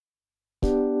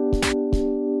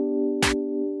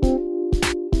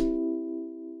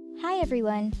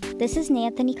everyone, this is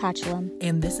Anthony Kochelam.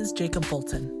 And this is Jacob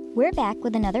Bolton. We're back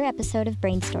with another episode of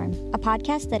Brainstorm, a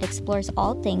podcast that explores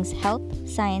all things health,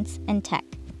 science, and tech.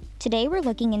 Today we're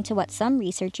looking into what some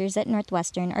researchers at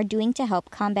Northwestern are doing to help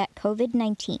combat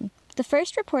COVID-19. The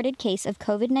first reported case of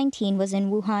COVID-19 was in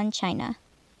Wuhan, China.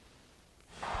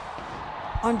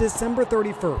 On December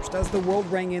 31st, as the world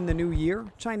rang in the new year,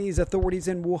 Chinese authorities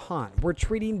in Wuhan were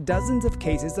treating dozens of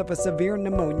cases of a severe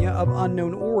pneumonia of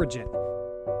unknown origin.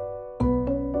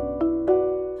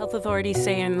 Health authorities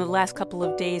say in the last couple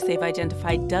of days they've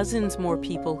identified dozens more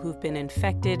people who've been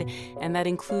infected, and that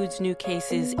includes new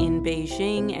cases in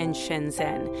Beijing and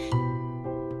Shenzhen.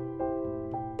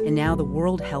 And now the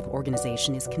World Health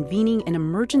Organization is convening an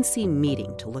emergency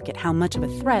meeting to look at how much of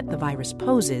a threat the virus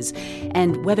poses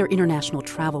and whether international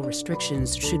travel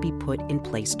restrictions should be put in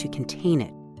place to contain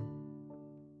it.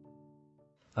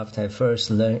 After I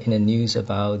first learned in the news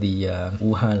about the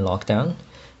Wuhan lockdown,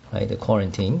 the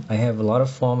quarantine, I have a lot of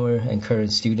former and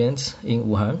current students in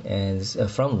Wuhan and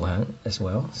from Wuhan as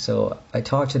well. So I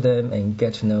talk to them and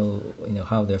get to know,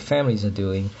 how their families are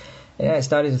doing. And I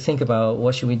started to think about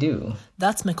what should we do.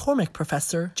 That's McCormick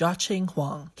professor Jiaqing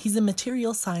Huang. He's in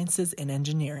materials sciences and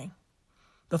engineering.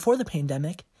 Before the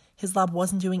pandemic, his lab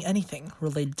wasn't doing anything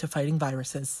related to fighting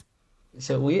viruses.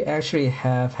 So we actually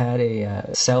have had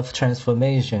a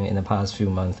self-transformation in the past few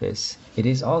months. It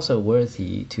is also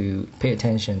worthy to pay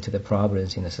attention to the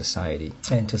problems in the society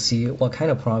and to see what kind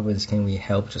of problems can we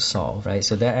help to solve, right?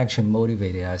 So that actually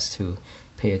motivated us to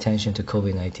pay attention to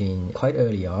COVID-19 quite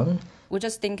early on. We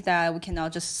just think that we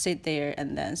cannot just sit there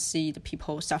and then see the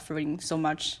people suffering so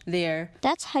much there.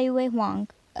 That's Haiwei Huang,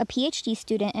 a PhD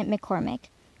student at McCormick.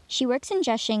 She works in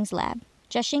Jiaqing's lab.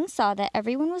 Jiaqing saw that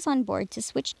everyone was on board to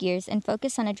switch gears and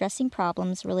focus on addressing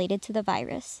problems related to the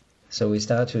virus. So we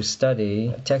started to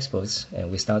study textbooks,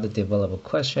 and we started to develop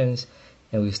questions,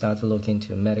 and we started to look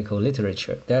into medical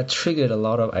literature. That triggered a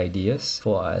lot of ideas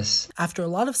for us. After a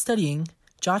lot of studying,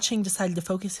 Jiaqing decided to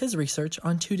focus his research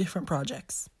on two different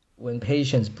projects. When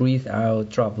patients breathe out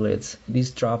droplets,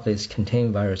 these droplets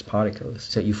contain virus particles.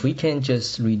 So if we can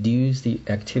just reduce the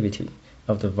activity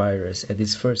of the virus at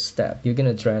this first step, you're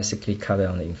going to drastically cut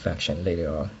down the infection later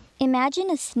on. Imagine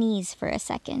a sneeze for a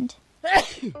second.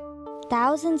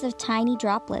 Thousands of tiny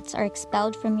droplets are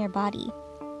expelled from your body.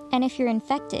 And if you're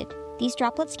infected, these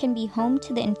droplets can be home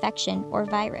to the infection or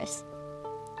virus.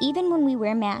 Even when we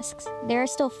wear masks, there are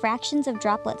still fractions of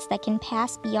droplets that can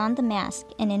pass beyond the mask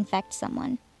and infect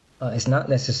someone. It's not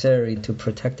necessary to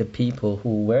protect the people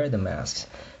who wear the masks.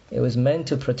 It was meant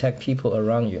to protect people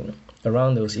around you,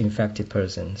 around those infected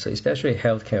persons, so especially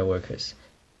healthcare workers.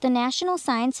 The National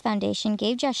Science Foundation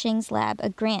gave Jiaqing's lab a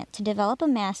grant to develop a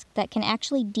mask that can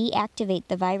actually deactivate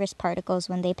the virus particles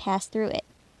when they pass through it.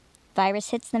 Virus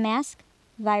hits the mask,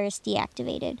 virus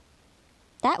deactivated.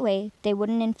 That way, they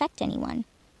wouldn't infect anyone.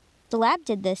 The lab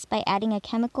did this by adding a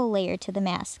chemical layer to the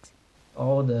masks.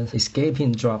 All the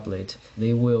escaping droplet,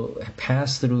 they will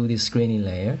pass through this screening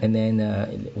layer, and then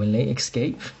when they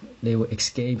will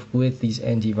escape with these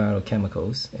antiviral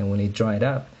chemicals, and when they dry it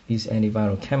up, these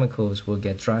antiviral chemicals will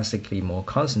get drastically more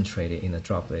concentrated in the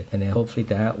droplet, and then hopefully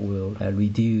that will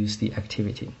reduce the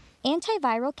activity.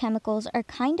 Antiviral chemicals are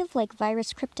kind of like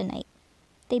virus kryptonite.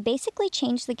 They basically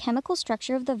change the chemical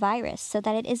structure of the virus so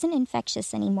that it isn't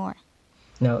infectious anymore.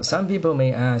 Now, some people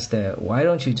may ask that, why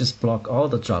don't you just block all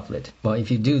the droplet? Well,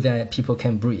 if you do that, people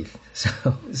can breathe.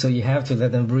 So you have to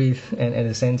let them breathe and at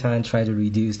the same time try to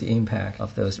reduce the impact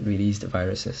of those released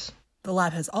viruses. The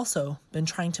lab has also been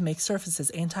trying to make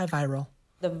surfaces antiviral.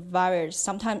 The virus,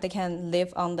 sometimes they can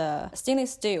live on the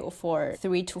stainless steel for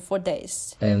 3 to 4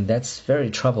 days. And that's very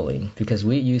troubling because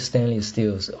we use stainless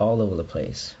steels all over the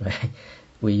place, right?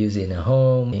 We use it in a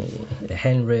home, the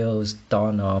handrails,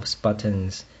 doorknobs,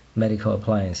 buttons, medical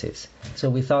appliances. So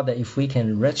we thought that if we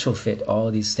can retrofit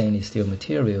all these stainless steel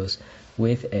materials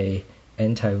with a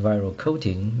antiviral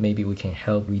coating, maybe we can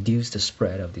help reduce the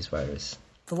spread of this virus.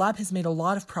 The lab has made a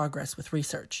lot of progress with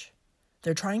research.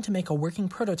 They're trying to make a working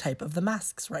prototype of the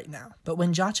masks right now. But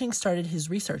when Jiaqing started his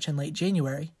research in late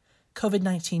January,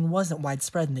 COVID-19 wasn't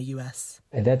widespread in the U.S.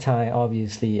 At that time,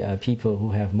 obviously, people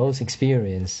who have most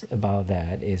experience about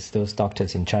that is those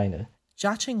doctors in China.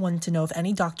 Jiaqing wanted to know if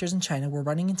any doctors in China were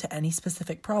running into any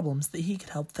specific problems that he could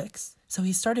help fix. So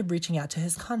he started reaching out to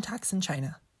his contacts in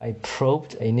China. I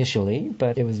probed initially,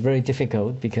 but it was very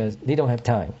difficult because they don't have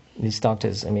time. These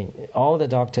doctors, all the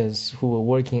doctors who were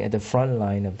working at the front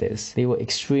line of this, they were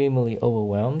extremely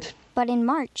overwhelmed. But in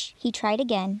March, he tried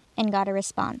again and got a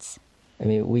response. I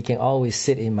mean, we can always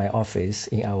sit in our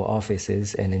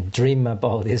offices, and then dream up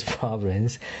all these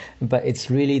problems, but it's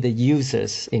really the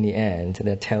users in the end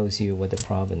that tells you what the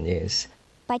problem is.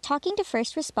 By talking to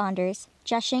first responders,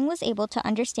 Jiaxing was able to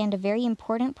understand a very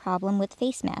important problem with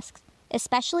face masks,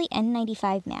 especially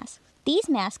N95 masks. These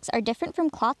masks are different from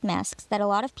cloth masks that a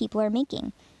lot of people are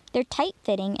making. They're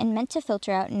tight-fitting and meant to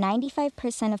filter out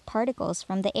 95% of particles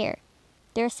from the air.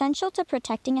 They're essential to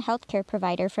protecting a healthcare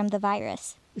provider from the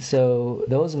virus. So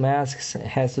those masks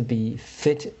has to be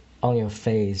fit on your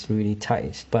face really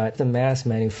tight. But the mask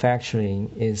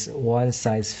manufacturing is one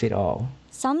size fit all.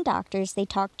 Some doctors they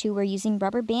talked to were using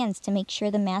rubber bands to make sure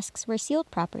the masks were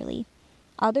sealed properly.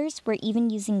 Others were even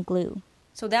using glue.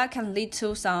 So that can lead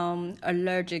to some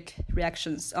allergic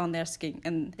reactions on their skin,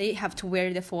 and they have to wear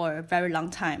it for a very long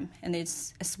time. And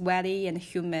it's sweaty and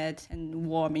humid and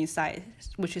warm inside,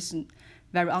 which is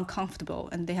very uncomfortable,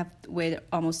 and they have to wear it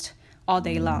almost all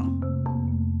day long.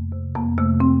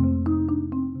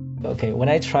 Okay, when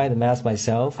I try the mask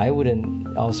myself, I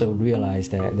wouldn't also realize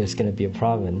that there's going to be a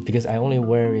problem because I only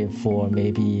wear it for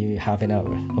maybe half an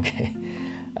hour, okay?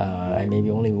 I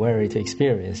maybe only wear it to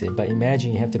experience it, but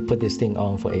imagine you have to put this thing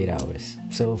on for 8 hours.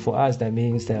 So for us, that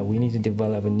means that we need to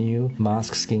develop a new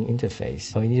mask-skin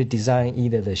interface. Or we need to design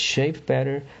either the shape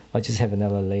better or just have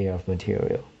another layer of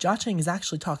material. Jiaxing is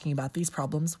actually talking about these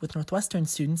problems with Northwestern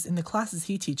students in the classes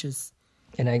he teaches.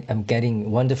 And I'm getting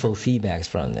wonderful feedbacks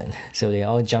from them. So they're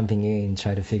all jumping in,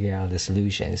 trying to figure out the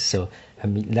solutions. So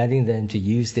I'm letting them to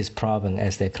use this problem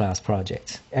as their class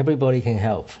project. Everybody can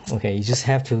help. Okay, you just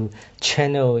have to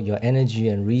channel your energy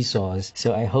and resource.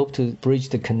 So I hope to bridge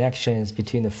the connections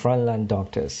between the frontline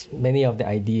doctors. Many of the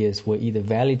ideas were either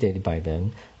validated by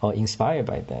them or inspired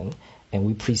by them. And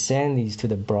we present these to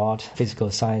the broad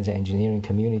physical science and engineering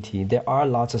community. There are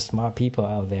lots of smart people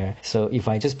out there. So if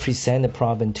I just present the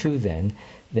problem to them,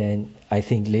 then I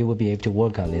think they will be able to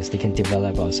work on this. They can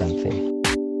develop on something.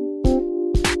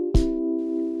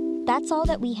 That's all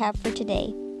that we have for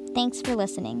today. Thanks for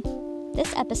listening.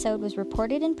 This episode was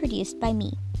reported and produced by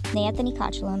me, Nayanthani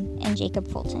Kachalam, and Jacob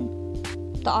Fulton.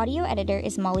 The audio editor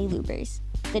is Molly Lubers.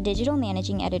 The digital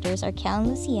managing editors are Kellen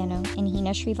Luciano and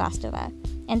Hina Srivastava,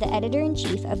 and the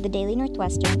editor-in-chief of the Daily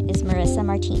Northwestern is Marissa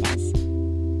Martinez.